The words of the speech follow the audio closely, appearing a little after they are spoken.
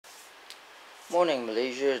Morning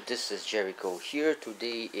Malaysia, this is Gerryko here.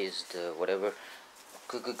 Today is the whatever,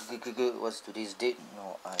 what's today's date?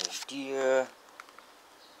 No idea.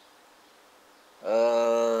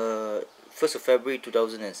 1st of February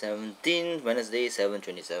 2017, Wednesday,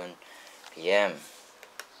 7:27 p.m.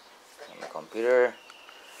 on my computer.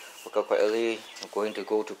 Woke up quite early. I'm going to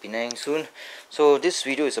go to Penang soon. So this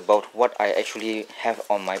video is about what I actually have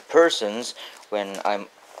on my persons when I'm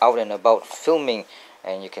out and about filming.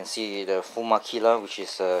 And you can see the fumakila, which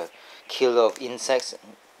is a killer of insects,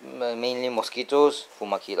 mainly mosquitoes.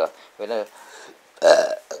 Fumakila with a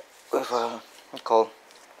called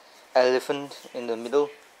elephant in the middle.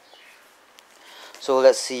 So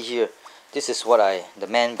let's see here. This is the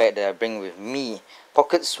man bag that I bring with me.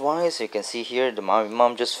 Pockets wise, you can see here my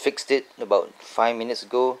mom just fixed it about 5 minutes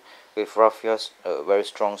ago with raffia's very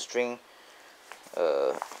strong string,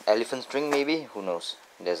 elephant string maybe, who knows.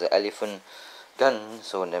 There's an elephant gun,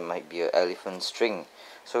 so there might be an elephant string.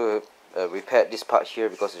 So repaired this part here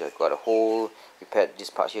because it got a hole. Repaired this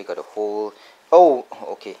part here, got a hole. Oh,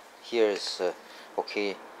 okay, here is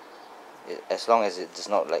okay, as long as it does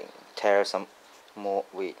not like tear some more.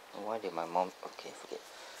 Wait, why did my mom, okay, forget.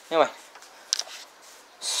 Anyway,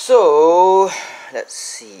 so let's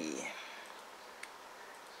see,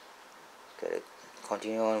 gotta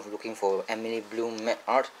continue on looking for Emily Bloom matte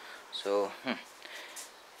art. So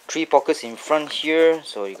 3 pockets in front here,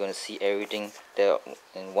 so you're gonna see everything there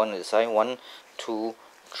in one at the side. 1, 2,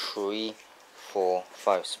 3, 4,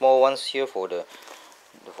 5 small ones here for the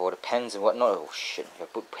pens and whatnot. Oh shit, if I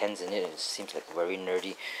put pens in it, it seems like very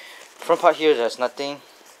nerdy. Front part here, there's nothing,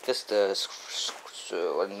 just the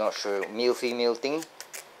I'm not sure, male female thing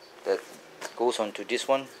that goes onto this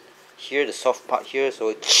one here, the soft part here, so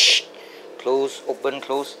it close, open,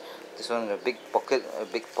 close. This one a big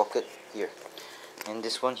pocket here, and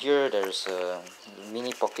this one here there's a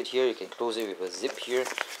mini pocket here. You can close it with a zip here,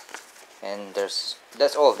 and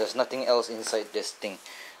that's all. There's nothing else inside this thing.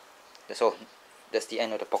 That's all. That's the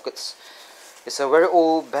end of the pockets. It's a very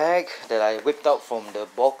old bag that I whipped out from the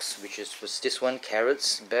box, which was this one,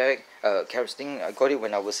 carrots bag, carrots thing. I got it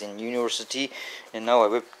when I was in university, and now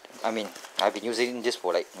I've been using this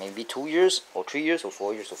for like maybe 2 years or 3 years or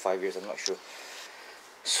 4 years or 5 years, I'm not sure.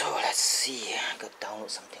 So let's see, I gotta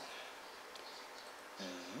download something.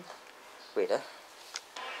 Wait,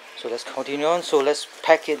 so let's continue on. So let's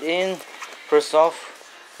pack it in. First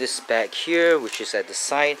off, this bag here, which is at the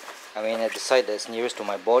side, at the side that's nearest to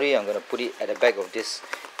my body. I'm gonna put it at the back of this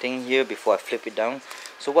thing here before I flip it down.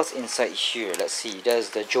 So what's inside here? Let's see.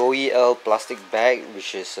 There's the Joey L plastic bag,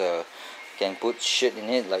 which is can put shit in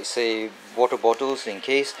it, like say water bottles in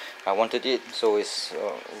case I wanted it. So it's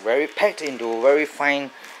very packed into a very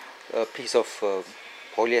fine piece of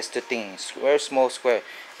polyester thing, very small square.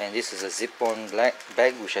 And this is a zip-on black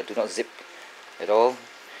bag, which I do not zip at all.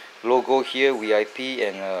 Logo here, VIP,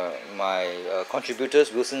 and my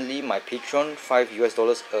contributors, Wilson Lee, my patron,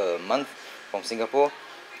 $5 a month from Singapore.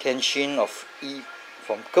 Kenshin of E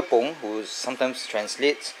from Kepong, who sometimes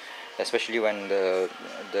translates, especially when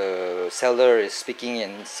the seller is speaking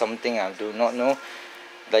in something I do not know,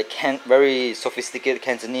 like very sophisticated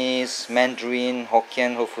Cantonese, Mandarin,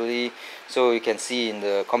 Hokkien, hopefully. So you can see in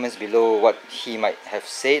the comments below what he might have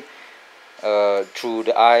said through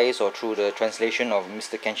the eyes or through the translation of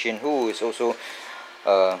Mr. Kenshin, who is also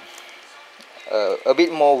a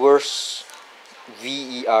bit more verse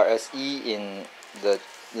verse in the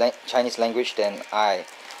Chinese language than I.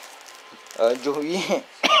 Joey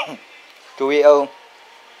Joey L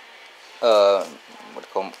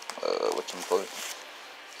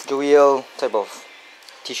Joey L type of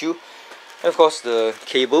tissue. And of course the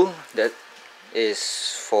cable that is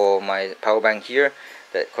for my power bank here,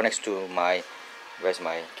 that connects to my, where's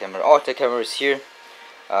my camera? Oh, the camera is here.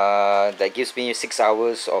 That gives me 6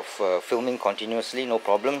 hours of filming continuously, no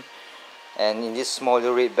problem. And in this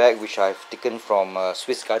smaller red bag, which I've taken from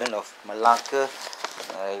Swiss Garden of Malacca,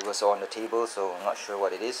 it was on the table, so I'm not sure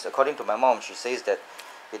what it is. According to my mom, she says that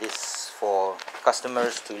it is for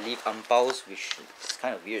customers to leave angpaos, which is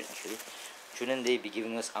kind of weird actually. Shouldn't they be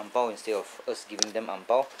giving us angpao instead of us giving them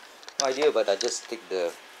angpao? No idea, but I just take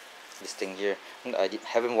this thing here.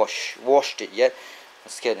 Haven't washed it yet. I'm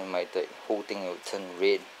scared the whole thing will turn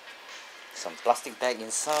red. Some plastic bag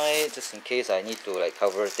inside, just in case I need to like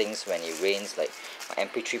cover things when it rains, like my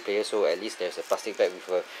MP3 player. So at least there's a plastic bag with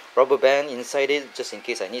a rubber band inside it, just in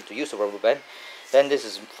case I need to use a rubber band. Then this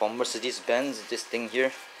is from Mercedes-Benz, this thing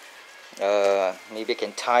here. Maybe I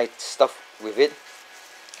can tie stuff with it,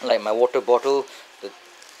 like my water bottle, the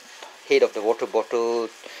head of the water bottle,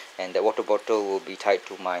 and the water bottle will be tied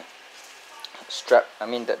to my strap,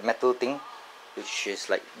 that metal thing which is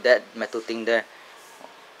like that metal thing there.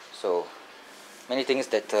 So many things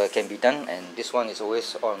that can be done, and this one is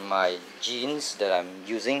always on my jeans that I'm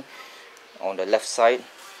using on the left side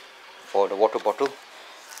for the water bottle.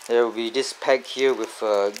 There will be this pack here with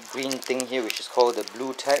a green thing here, which is called the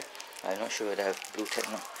blue tack. I'm not sure whether I have blue tack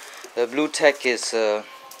now. The blue tack is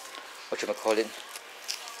what you might call it.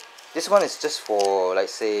 This one is just for, like,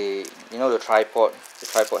 say, you know, the tripod. The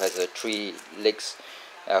tripod has 3 legs.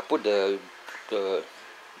 Put the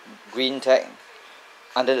green tag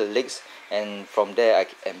under the legs, and from there I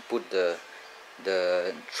can put the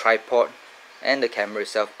tripod and the camera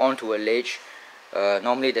itself onto a ledge.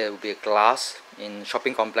 Normally there will be a glass in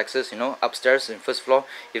shopping complexes, you know, upstairs in first floor.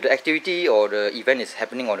 If the activity or the event is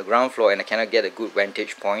happening on the ground floor and I cannot get a good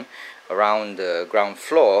vantage point around the ground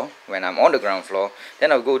floor when I'm on the ground floor,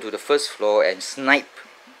 then I'll go to the first floor and snipe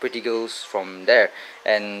pretty girls from there.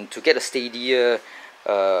 And to get a steadier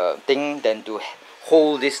thing than to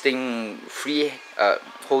hold this thing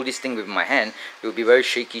hold this thing with my hand, it will be very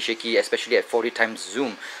shaky, especially at 40 times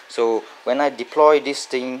zoom. So when I deploy this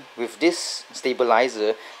thing with this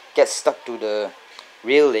stabilizer, gets stuck to the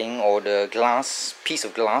railing or the piece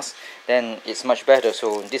of glass, then it's much better.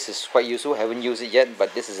 So this is quite useful. I haven't used it yet,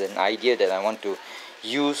 but this is an idea that I want to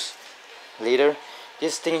use later.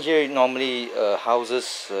 This thing here normally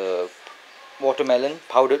houses watermelon,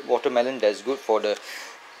 powdered watermelon. That's good for the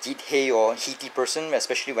heat or heaty person,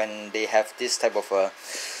 especially when they have this type of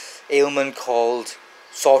ailment called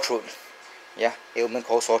sore throat. Yeah, ailment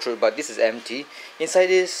called sore throat. But this is empty. Inside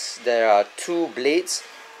this there are 2 blades,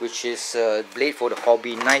 which is a blade for the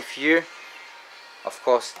hobby knife here. Of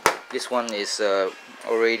course, this one is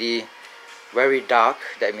already very dark.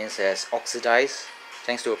 That means it has oxidized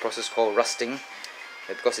thanks to a process called rusting,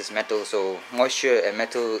 because it's metal. So moisture and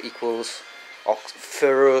metal equals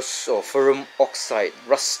ferrous or ferrum oxide,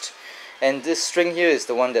 rust. And this string here is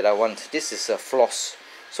the one that I want. This is a floss,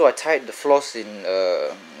 so I tied the floss in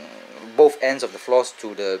both ends of the floss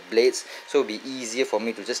to the blades, so it'll be easier for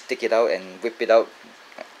me to just take it out and whip it out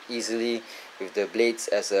easily with the blades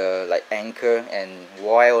as a like anchor. And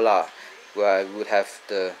voila, where I would have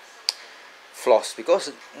the floss,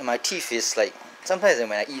 because my teeth is like, sometimes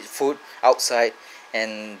when I eat food outside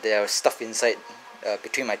and there are stuff inside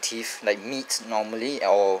between my teeth, like meat normally,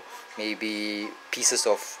 or maybe pieces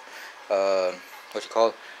of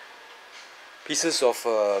pieces of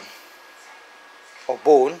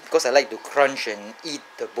bone, because I like to crunch and eat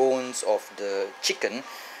the bones of the chicken.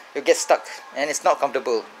 You get stuck and it's not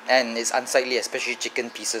comfortable and it's unsightly, especially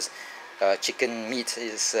chicken pieces. Chicken meat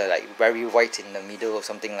is like very white in the middle of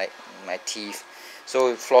something like my teeth.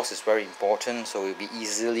 So floss is very important, so it will be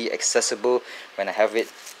easily accessible when I have it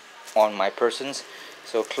on my persons.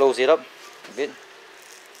 So close it up a bit,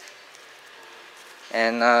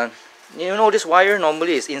 and you know, this wire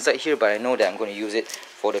normally is inside here, but I know that I'm going to use it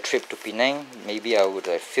for the trip to Penang. Maybe I would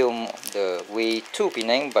film the way to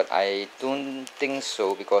Penang, but I don't think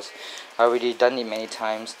so, because I already done it many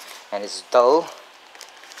times and it's dull.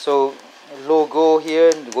 So logo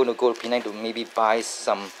here, I'm going to go to Penang to maybe buy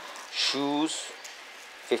some shoes.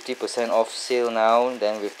 50% off sale now,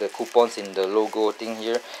 then with the coupons in the logo thing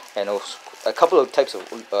here, and also a couple of types of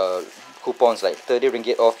coupons, like 30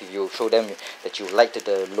 ringgit off if you show them that you liked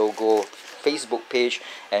the logo Facebook page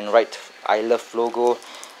and write I love logo.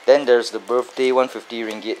 Then there's the birthday, 150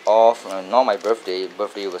 ringgit off. Not my birthday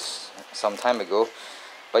was some time ago,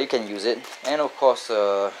 but you can use it. And of course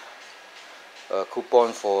a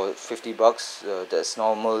coupon for 50 bucks that's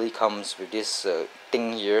normally comes with this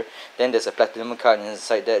thing here. Then there's a platinum card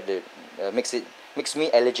inside that makes me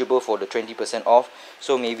eligible for the 20% off.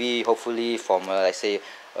 So maybe hopefully from let's say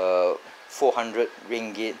 400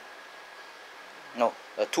 ringgit, no,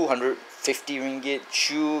 250 ringgit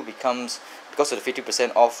shoe becomes, because of the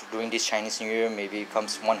 50% off during this Chinese New Year, maybe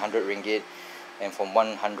becomes 100 ringgit. And from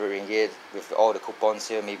 100 ringgit with all the coupons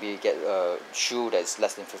here, maybe you get a shoe that's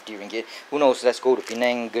less than 50 ringgit. Who knows? Let's go to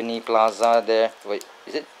Penang, Gurney Plaza there. Wait,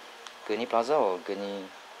 is it Gurney Plaza or Gurney?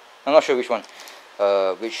 I'm not sure which one.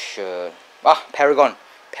 Paragon.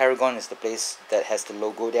 Paragon is the place that has the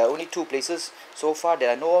logo. There are only 2 places so far that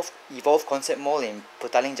I know of: Evolve Concept Mall in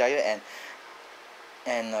Petaling Jaya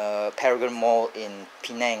and Paragon Mall in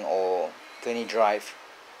Penang or Gurney Drive.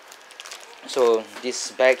 So this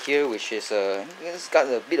bag here, which is it's got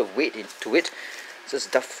a bit of weight to it, just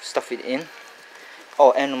stuff it in.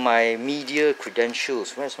 Oh, and my media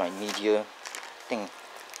credentials. Where's my media thing?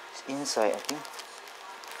 It's inside, I think.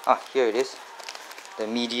 Here it is. The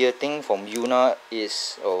media thing from Yuna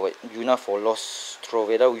is, Yuna for Los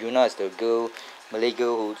Troveda. Yuna is the Malay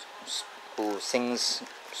girl who sings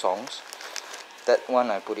songs. that one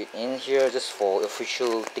I put it in here just for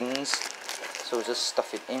official things. So just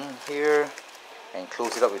stuff it in here and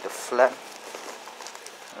close it up with the flap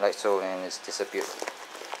like so, and it's disappeared.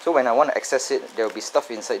 So when I want to access it, there will be stuff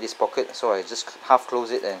inside this pocket, so I just half close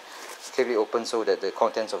it and clip it open so that the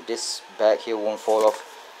contents of this bag here won't fall off.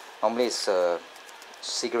 Normally it's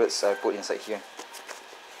cigarettes I put inside here.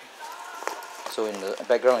 So in the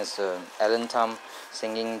background is Alan Tam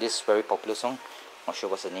singing this very popular song, not sure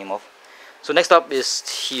what's the name of. So next up is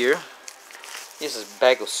here. This is a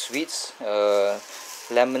bag of sweets,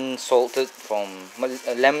 lemon salted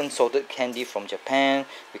candy from Japan,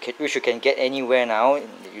 which you can get anywhere now.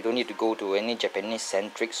 You don't need to go to any Japanese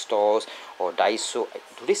centric stores or Daiso.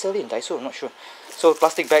 Do they sell it in Daiso? I'm not sure. So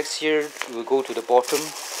plastic bags here will go to the bottom,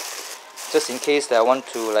 just in case that I want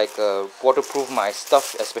to like waterproof my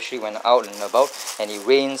stuff, especially when out and about and it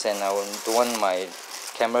rains and I don't want my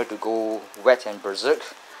camera to go wet and berserk.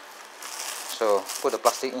 So put the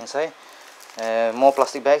plastic inside. More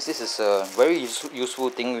plastic bags. This is a very useful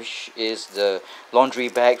thing, which is the laundry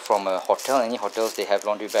bag from a hotel. Any hotels, they have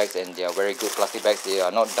laundry bags and they are very good plastic bags. They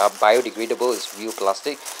are not biodegradable, it's real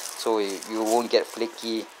plastic, so you won't get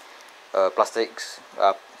flaky plastic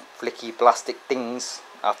things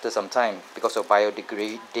after some time because of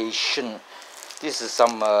biodegradation. This is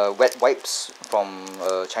some wet wipes from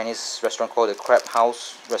a Chinese restaurant called the Crab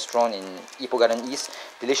House restaurant in Ipoh Garden East.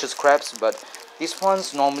 Delicious crabs, but these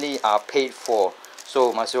ones normally are paid for,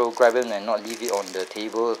 so might as well grab them and not leave it on the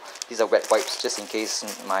table. These are wet wipes just in case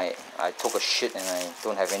I took a shit and I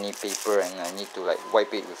don't have any paper and I need to like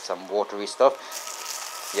wipe it with some watery stuff.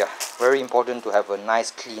 Yeah, very important to have a nice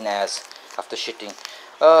clean ass after shitting.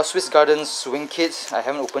 Swiss Garden swing kit. I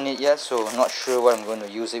haven't opened it yet, so I'm not sure what I'm going to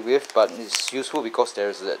use it with, but it's useful because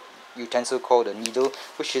there's a utensil called a needle,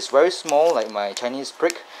 which is very small like my Chinese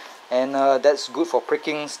prick, and that's good for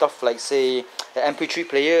pricking stuff like, say, the MP3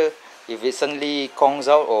 player if it suddenly congs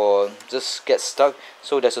out or just gets stuck.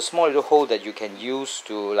 So there's a small little hole that you can use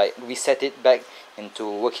to like reset it back into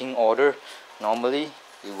working order. Normally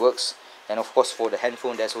it works. And of course for the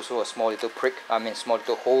handphone there's also a small little small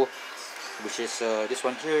little hole, which is this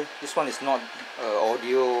one here. This one is not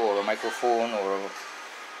audio or a microphone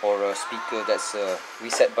or a speaker. That's a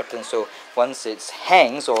reset button, so once it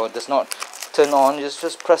hangs or does not turn on,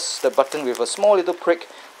 just press the button with a small little prick.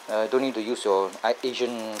 Don't need to use your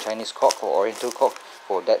Asian Chinese cock or Oriental cock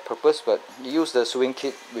for that purpose, but you use the sewing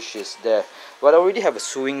kit which is there. But I already have a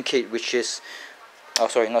sewing kit which is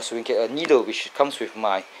a needle which comes with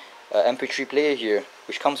my MP3 player here,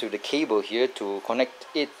 which comes with the cable here to connect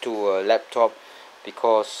it to a laptop,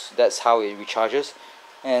 because that's how it recharges.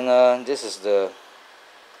 And this is the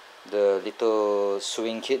little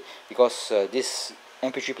sewing kit, because this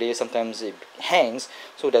MP3 player sometimes it hangs,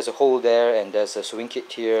 so there's a hole there and there's a sewing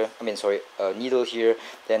kit here, a needle here.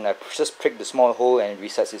 Then I just prick the small hole and it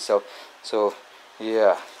resets itself. So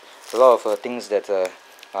yeah, a lot of things that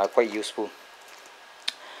are quite useful.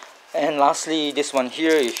 And lastly, this one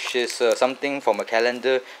here is something from a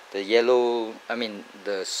calendar, the yellow,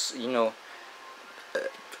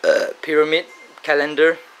 pyramid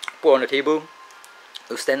calendar, put on the table,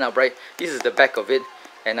 to stand upright. This is the back of it,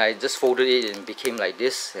 and I just folded it and became like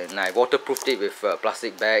this, and I waterproofed it with a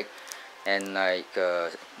plastic bag, and I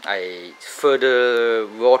further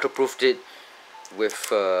waterproofed it with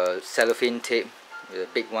cellophane tape, the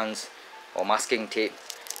big ones, or masking tape,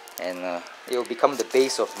 and it will become the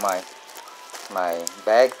base of my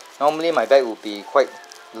bag. Normally my bag would be quite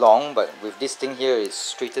long, but with this thing here it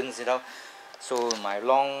straightens it out. So I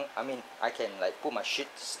can like put my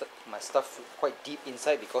stuff quite deep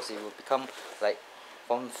inside, because it will become like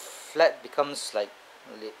from flat becomes like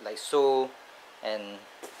so, and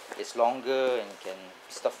it's longer and you can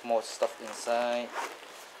stuff more stuff inside.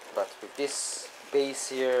 But with this base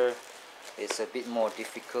here, it's a bit more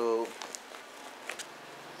difficult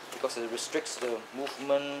because it restricts the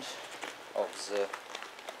movement of the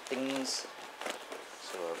things.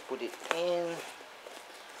 So I'll put it in.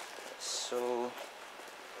 So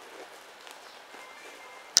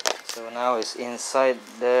now it's inside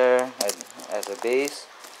there as a base.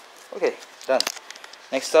 Okay, done.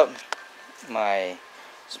 Next up, my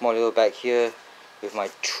small little bag here with my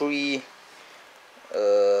 3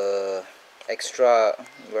 extra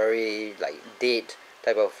very like dead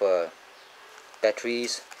type of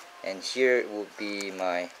batteries, and here would be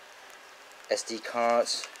my SD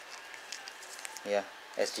cards. Yeah,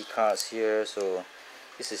 SD cards here. So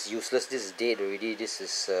this is useless, this is dead already. This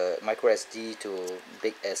is micro SD to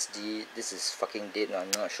big SD. This is fucking dead.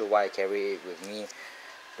 I'm not sure why I carry it with me,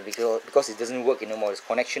 because it doesn't work anymore. This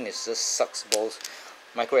connection is just sucks balls.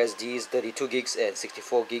 micro SDs, 32 gigs and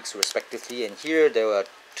 64 gigs respectively. And here there are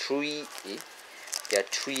three. There are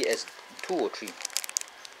two or three.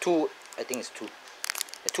 Two, I think it's two.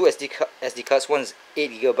 Two SD cards. One is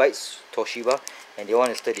 8 gigabytes Toshiba, and the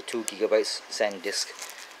one is 32 gigabytes SanDisk.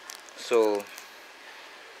 So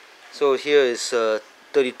here is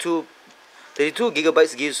 32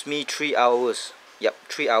 gigabytes gives me 3 hours. Yep,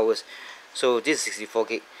 3 hours. So this is 64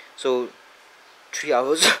 gig. So 3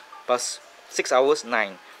 hours plus 6 hours,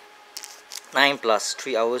 9 plus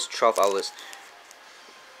 3 hours, 12 hours.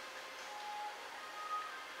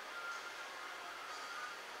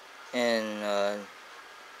 And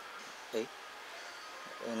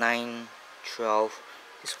 9, 12.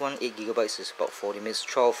 This one 8 gigabytes is about 40 minutes.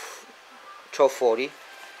 12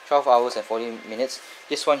 hours and 40 minutes.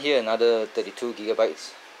 This one here another 32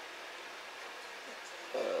 gigabytes.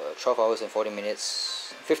 12 hours and 40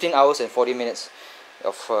 minutes. 15 hours and 40 minutes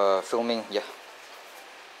of filming. Yeah.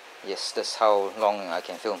 Yes, that's how long I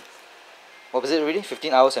can film. What was it really?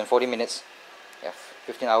 15 hours and 40 minutes. Yeah,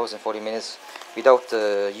 15 hours and 40 minutes without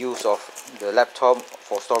the use of the laptop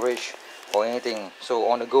for storage or anything. So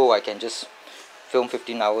on the go I can just film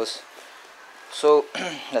 15 hours. So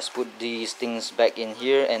let's put these things back in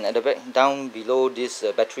here, and at the back down below this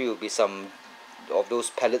battery will be some of those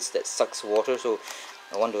pellets that sucks water. So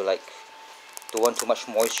I want to don't want too much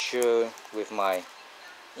moisture with my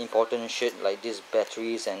important shit like these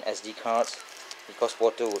batteries and SD cards, because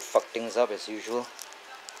water would fuck things up as usual.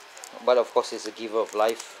 But of course it's a giver of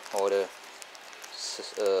life, or the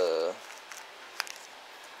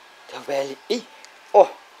valley. Oh,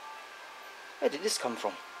 where did this come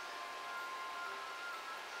from?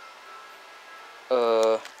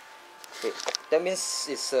 Wait, that means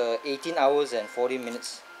it's 18 hours and 40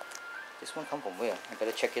 minutes. This one come from where? I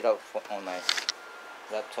better check it out on my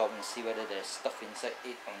laptop and see whether there's stuff inside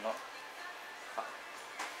it or not.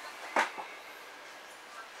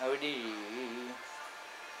 Already.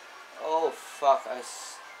 Oh fuck, I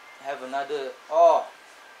have another. Oh,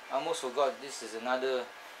 I almost forgot. This is another.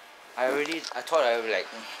 I thought I would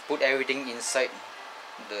put everything inside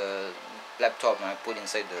the laptop, and I put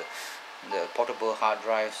inside the portable hard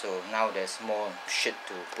drive. So now there's more shit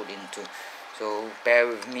to put into. So bear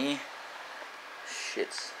with me.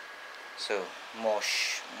 Shits. So more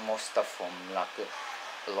stuff from Malacca.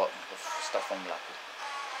 A lot of stuff from Malacca.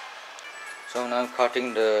 So now I'm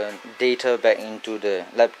cutting the data back into the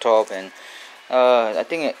laptop, and I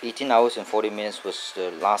think 18 hours and 40 minutes was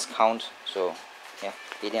the last count. So yeah,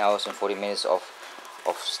 18 hours and 40 minutes of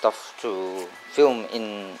stuff to film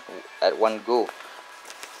in at one go.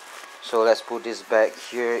 So let's put this bag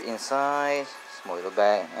here inside, small little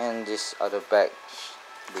bag, and this other bag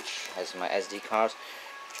which has my SD cards,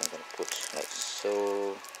 which I'm gonna put like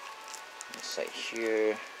so inside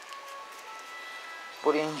here.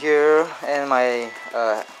 Put in here, and my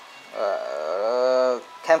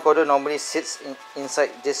camcorder normally sits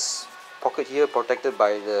inside this pocket here, protected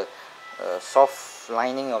by the soft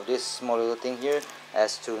lining of this small little thing here,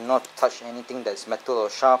 as to not touch anything that's metal or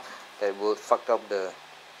sharp that would fuck up the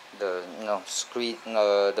screen,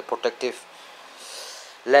 the protective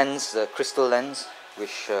lens, the crystal lens,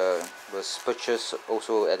 which was purchased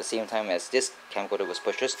also at the same time as this camcorder was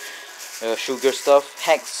purchased. Sugar stuff,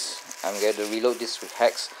 hex. I'm going to reload this with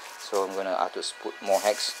hex, so I'm gonna have to put more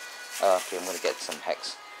hex. Okay, I'm gonna get some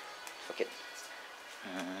hex. Fuck it.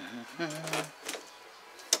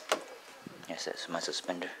 Yes, that's my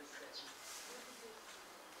suspender.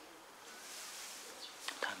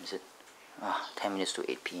 What time is it? 10 minutes to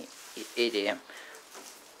 8 a.m.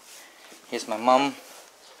 Here's my mom.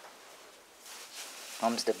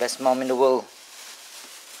 Mom's the best mom in the world.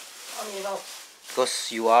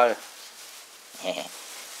 Because you are.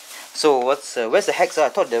 So what's where's the hex? I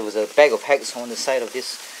thought there was a bag of hex on the side of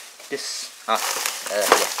this. Yeah,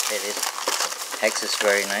 there it is. Hex is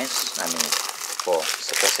very nice. I mean, for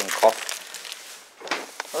suppressing cough.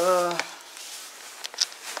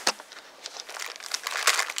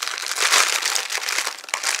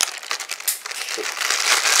 Shit.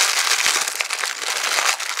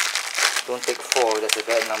 Don't take 4. That's a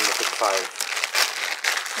bad number. Take 5.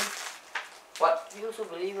 What? You also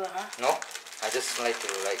believe her, huh? No, I just like to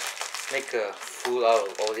make a fool out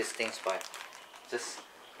of all these things by just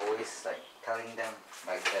always telling them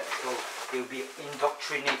like that. So they'll be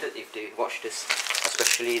indoctrinated if they watch this,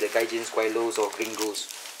 especially the Gaijins, Guailos or Gringos.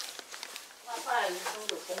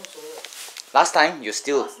 Last time you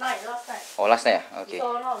still. Last night. Oh, last night. Okay.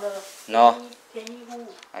 No,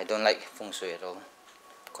 I don't like feng shui at all,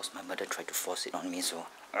 because my mother tried to force it on me. So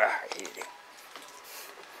I hate it.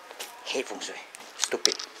 Hate feng shui.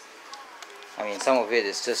 Stupid. I mean, some of it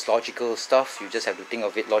is just logical stuff. You just have to think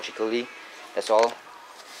of it logically. That's all.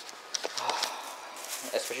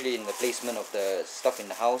 Especially in the placement of the stuff in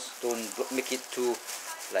the house. Don't make it too,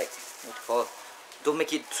 like, what you call it? Don't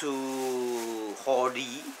make it too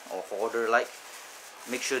hoardy or hoarder-like.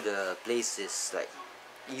 Make sure the place is like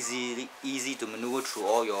easy to maneuver through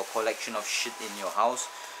all your collection of shit in your house.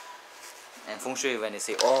 And feng shui, when they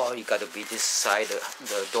say, oh, you gotta be this side,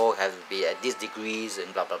 the door has to be at these degrees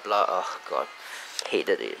and blah blah blah. Oh god,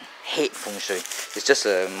 hated it. Hate feng shui. It's just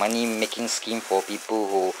a money making scheme for people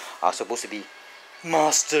who are supposed to be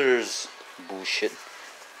masters. Bullshit.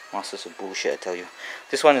 Masters of bullshit, I tell you.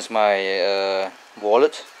 This one is my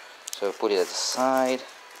wallet, so I put it at the side.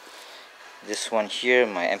 This one here,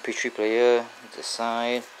 my MP3 player, at the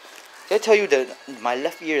side. Did I tell you that my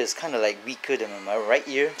left ear is kind of like weaker than my right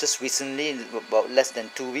ear? Just recently, about less than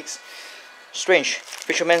 2 weeks. Strange.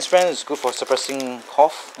 Fisherman's friend is good for suppressing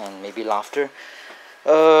cough and maybe laughter.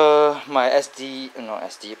 My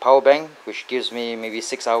SD power bank, which gives me maybe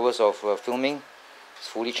 6 hours of filming. It's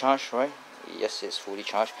fully charged, right? Yes, it's fully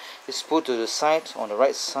charged. It's put to the side, on the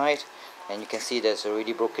right side, and you can see there's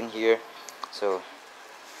already broken here. So,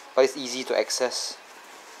 but it's easy to access.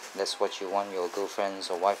 That's what you want your girlfriends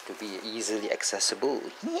or wife to be, easily accessible.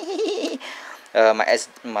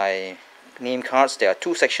 My name cards, there are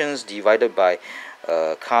 2 sections divided by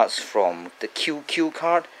cards from the QQ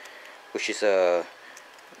card, which is a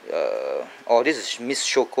this is Miss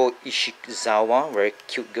Shoko Ishizawa, very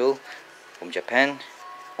cute girl from Japan,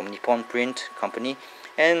 from Nippon Print Company,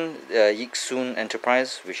 and Yiksun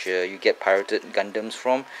Enterprise, which you get pirated Gundams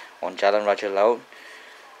from on Jalan Raja Laut.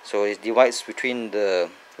 So it divides between the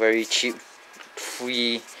very cheap,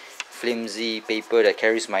 free, flimsy paper that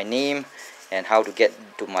carries my name and how to get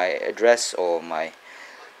to my address or my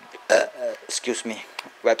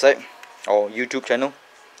website or YouTube channel.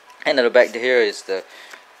 And at the back here is the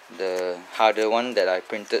harder one that I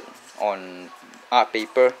printed on art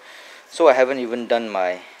paper. So I haven't even done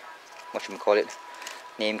my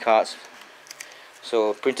name cards.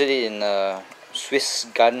 So printed it in Swiss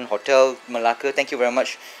Garden Hotel, Malacca. Thank you very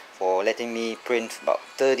much for letting me print about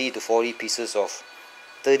 30 to 40 pieces of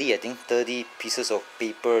 30 pieces of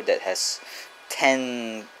paper that has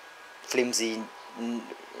 10 flimsy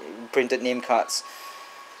printed name cards.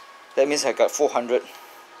 That means I got 400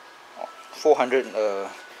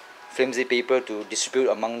 flimsy paper to distribute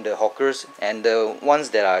among the hawkers, and the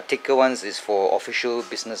ones that are thicker ones is for official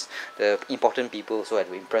business, the important people, so I have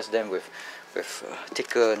to impress them with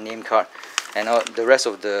thicker name card. And the rest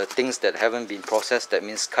of the things that haven't been processed, that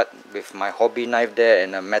means cut with my hobby knife there,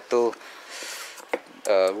 and a metal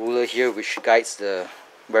ruler here which guides the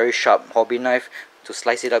very sharp hobby knife to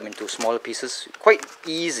slice it up into smaller pieces. Quite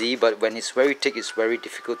easy, but when it's very thick, it's very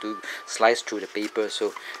difficult to slice through the paper.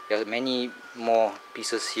 So there are many more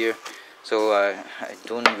pieces here. So I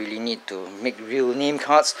don't really need to make real name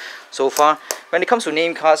cards so far. When it comes to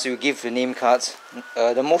name cards, you give the name cards.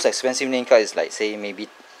 The most expensive name card is like, say, maybe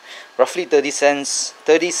roughly 30 cents.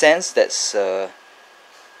 That's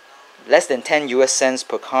less than 10 US cents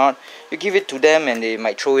per card. You give it to them and they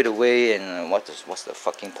might throw it away, and what's the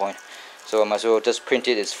fucking point? So I might as well just print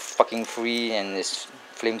it. It's fucking free and it's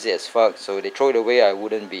flimsy as fuck. So they throw it away, I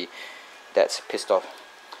wouldn't be that pissed off.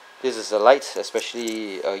 This is a light,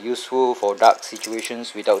 especially useful for dark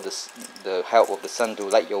situations without the help of the sun to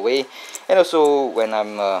light your way. And also when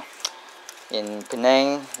I'm in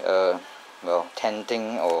Penang,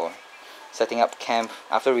 tenting or setting up camp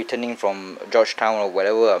after returning from Georgetown or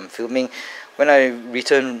whatever I'm filming. When I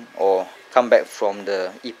return or come back from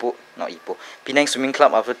the Penang Swimming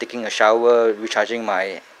Club after taking a shower, recharging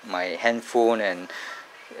my handphone and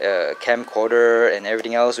camcorder and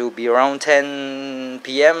everything else, it will be around 10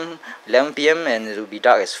 p.m, 11 p.m, and it will be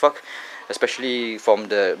dark as fuck. Especially from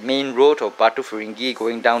the main road of Batu Ferringhi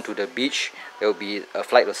going down to the beach, there will be a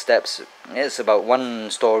flight of steps. It's about 1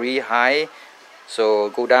 story high. So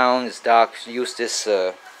go down, it's dark. Use this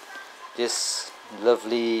this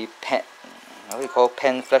lovely pen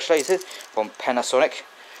flashlight, is it, from Panasonic,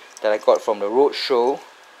 that I got from the road show.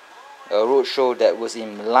 A road show that was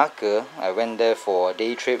in Malacca. I went there for a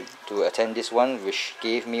day trip to attend this one, which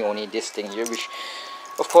gave me only this thing here, which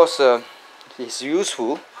of course is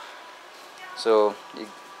useful. So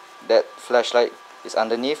that flashlight is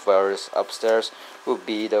underneath, whereas upstairs would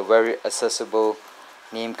be the very accessible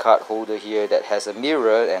name card holder here that has a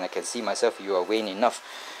mirror, and I can see myself if you are vain enough.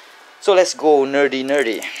 So let's go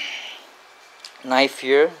nerdy. Knife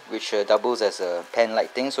here, which doubles as a pen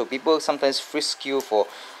like thing. So people sometimes frisk you for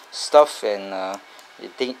stuff, and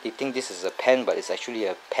they think this is a pen, but it's actually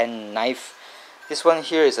a pen knife. This one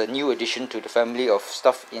here is a new addition to the family of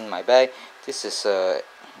stuff in my bag. This is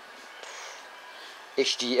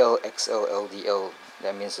HDL XL LDL.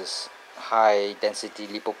 That means it's high density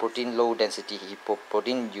lipoprotein, low density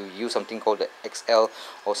lipoprotein. You use something called the XL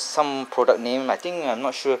or some product name. I'm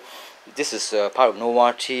not sure. This is part of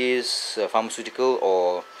Novartis pharmaceutical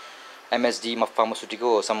or MSD pharmaceutical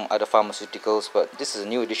or some other pharmaceuticals. But this is a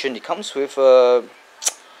new edition. It comes with a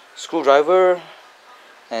screwdriver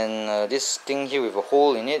and this thing here with a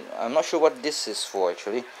hole in it. I'm not sure what this is for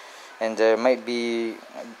actually. And there might be,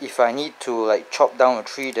 if I need to like chop down a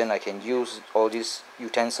tree, then I can use all these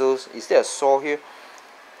utensils. Is there a saw here?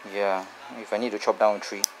 Yeah, if I need to chop down a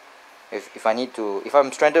tree. If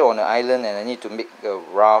I'm stranded on an island and I need to make a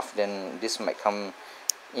raft, then this might come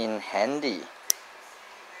in handy.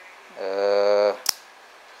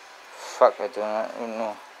 Fuck, I don't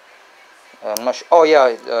know. I'm not sure. Oh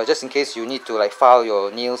yeah, just in case you need to like file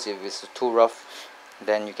your nails if it's too rough,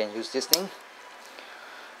 then you can use this thing.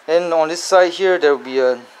 And on this side here there will be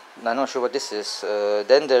a, I'm not sure what this is.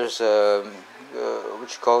 Then there's a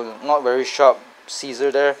which you call not very sharp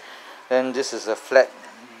scissor there. Then this is a flat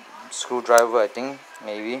screwdriver, I think,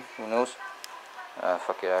 maybe, who knows.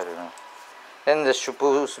 Fuck it, I don't know. Then there's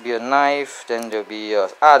supposed to be a knife. Then there'll be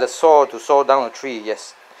the saw to saw down a tree,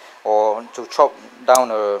 yes, or to chop down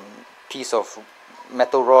a piece of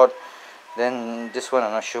metal rod. Then this one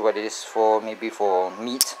I'm not sure what it is for, maybe for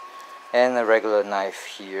meat. And a regular knife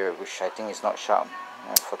here, which I think is not sharp.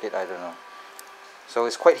 Fuck it, I don't know. So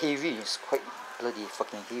it's quite heavy. It's quite bloody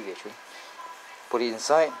fucking heavy actually. Put it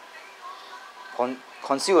inside.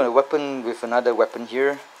 Conceal a weapon with another weapon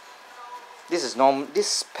here. This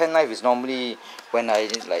pen knife is normally when I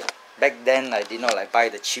did like back then I did not like buy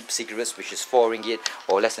the cheap cigarettes, which is 4 ringgit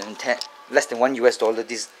or less than $1 US.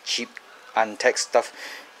 This cheap untaxed stuff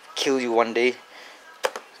kill you one day,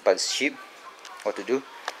 but it's cheap. What to do?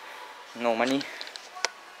 No money.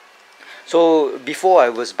 So before I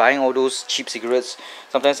was buying all those cheap cigarettes,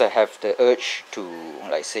 sometimes I have the urge to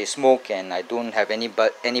like say smoke, and I don't have any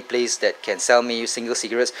place that can sell me single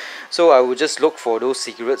cigarettes. So I would just look for those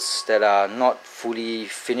cigarettes that are not fully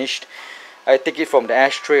finished. I take it from the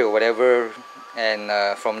ashtray or whatever,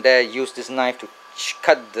 and from there use this knife to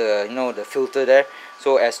cut the the filter there,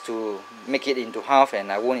 so as to make it into half,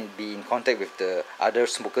 and I won't be in contact with the other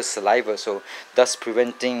smokers' saliva, so thus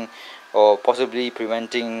preventing or possibly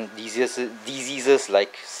preventing diseases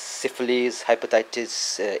like syphilis,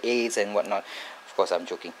 hepatitis, AIDS and whatnot. Of course I'm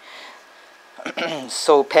joking.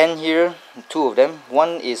 So pen here, 2 of them.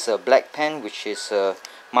 One is a black pen, which is a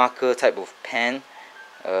marker type of pen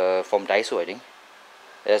from Daiso, I think.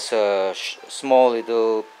 There's a small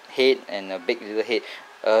little head and a big little head.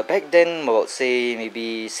 Back then, about say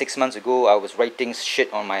maybe 6 months ago, I was writing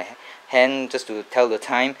shit on my hand just to tell the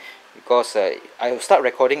time, because I start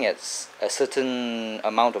recording at a certain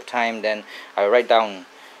amount of time, then I write down,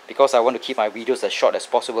 because I want to keep my videos as short as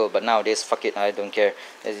possible. But nowadays, fuck it, I don't care.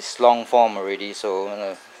 It's long form already,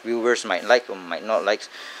 so viewers might like or might not like,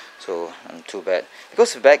 so too bad.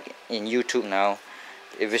 Because back in YouTube now,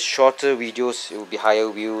 if it's shorter videos, it will be higher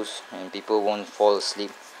views and people won't fall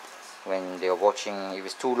asleep when they are watching. If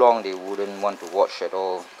it's too long, they wouldn't want to watch at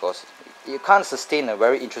all, because you can't sustain a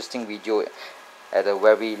very interesting video at a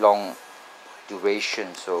very long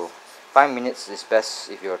duration. So 5 minutes is best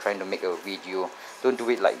if you're trying to make a video. Don't do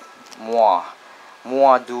it like moi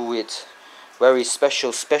do it very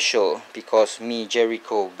special, because me,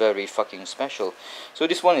 Gerryko, very fucking special. So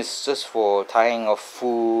this one is just for tying of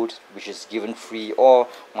food, which is given free, or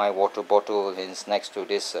my water bottle is next to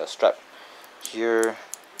this strap here.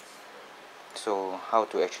 So how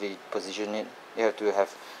to actually position it, you have to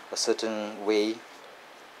have a certain way.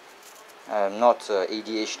 I'm not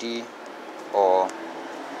ADHD or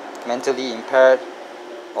mentally impaired,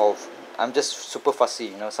 or I'm just super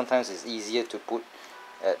fussy, sometimes it's easier to put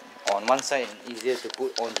on one side and easier to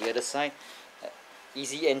put on the other side.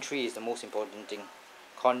 Easy entry is the most important thing.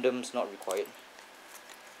 Condoms not required.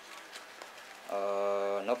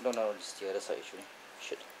 Nope, no, it's the other side actually.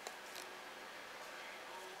 Shit.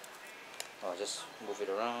 I'll just move it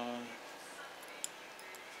around.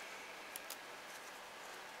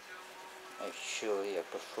 Actually, I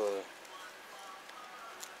prefer.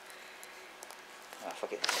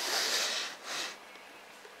 Fuck it.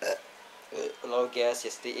 A lot of gas.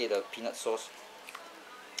 Yesterday ate a peanut sauce.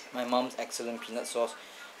 My mom's excellent peanut sauce.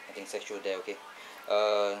 I think sexual there, okay.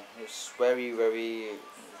 It's very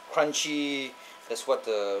crunchy. That's what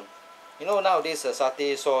the nowadays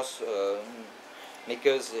satay sauce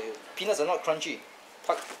makers, peanuts are not crunchy.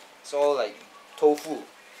 Fuck, it's all like tofu.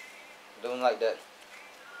 Don't like that.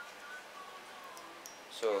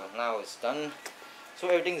 So now it's done. So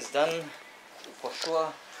everything is done for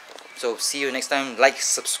sure. So see you next time. Like,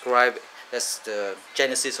 subscribe. That's the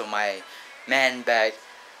genesis of my man bag,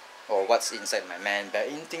 or what's inside my man bag.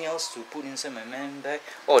 Anything else to put inside my man bag?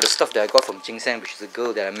 Oh, the stuff that I got from Jing San, which is a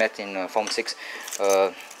girl that I met in Form 6.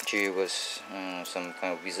 She was some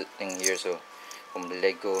kind of wizard thing here, so from the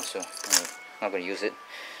Lego, so I'm not gonna use it.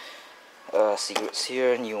 Cigarettes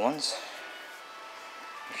here, new ones.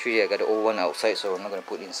 Actually, I got the old one outside, so I'm not gonna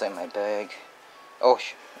put inside my bag. Oh,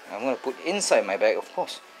 I'm gonna put inside my bag, of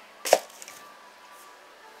course.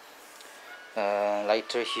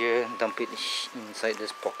 Lighter here, dump it inside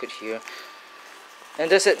this pocket here, and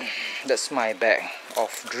that's it. That's my bag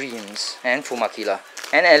of dreams and fumakila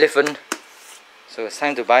and elephant. So it's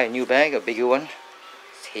time to buy a new bag, a bigger one.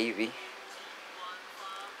 It's heavy.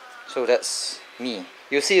 So that's me.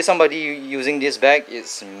 You see somebody using this bag,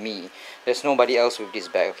 it's me. There's nobody else with this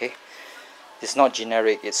bag, okay? It's not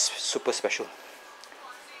generic, it's super special.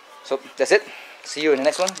 So that's it. See you in the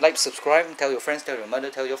next one. Like, subscribe, tell your friends, tell your mother,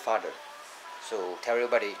 tell your father. So tell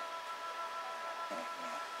everybody.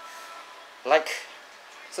 Like,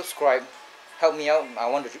 subscribe, help me out. I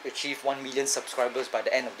want to achieve 1 million subscribers by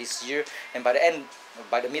the end of this year, and by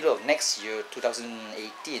the middle of next year,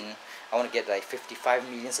 2018, I want to get like 55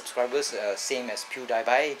 million subscribers, same as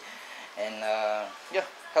PewDiePie. And yeah,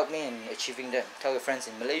 help me in achieving that. Tell your friends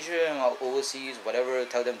in Malaysia, overseas, whatever.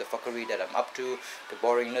 Tell them the fuckery that I'm up to, the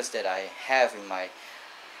boringness that I have in my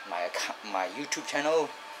YouTube channel.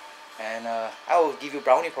 And I will give you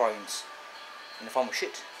brownie points in the form of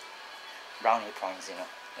shit. Brownie points, you know.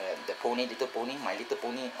 The pony, little pony, my little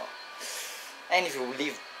pony. Oh. And if you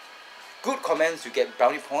leave good comments, you get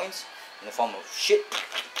brownie points in the form of shit.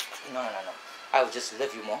 No. I will just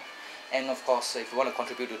love you more. And of course, if you want to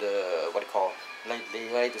contribute to the, what they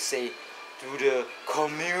like to say, to the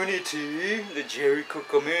community, the Gerryko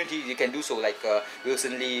community, you can do so, like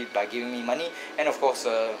recently by giving me money, and of course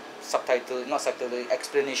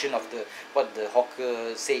explanation of what the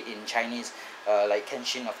hawker said in Chinese, like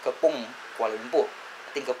Kenshin of Kepong, Kuala Lumpur.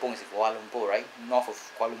 I think Kepong is Kuala Lumpur, right? North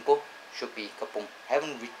of Kuala Lumpur should be Kepong.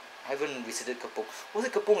 Haven't visited Kepong. Was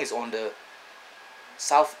it Kepong is on the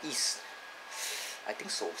southeast? I think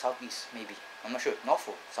so, southeast maybe. I'm not sure. North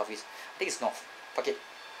or southeast? I think it's north. Fuck it.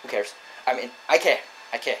 Who cares? I mean, I care,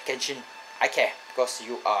 Kenshin, I care, because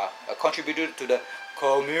you are a contributor to the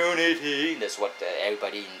community. That's what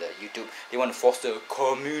everybody in the YouTube, they want to foster a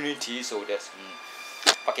community, so that's,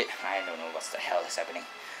 fuck it, I don't know what the hell is happening.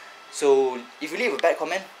 So, if you leave a bad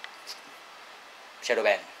comment, shadow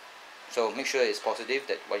ban. So, make sure it's positive,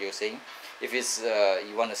 that what you're saying. If it's,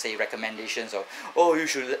 you want to say recommendations, or, oh, you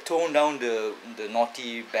should tone down the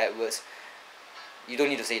naughty, bad words, you don't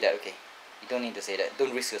need to say that, okay? You don't need to say that.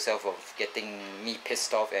 Don't risk yourself of getting me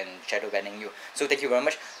pissed off and shadow banning you. So thank you very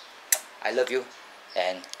much. I love you,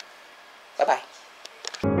 and bye bye.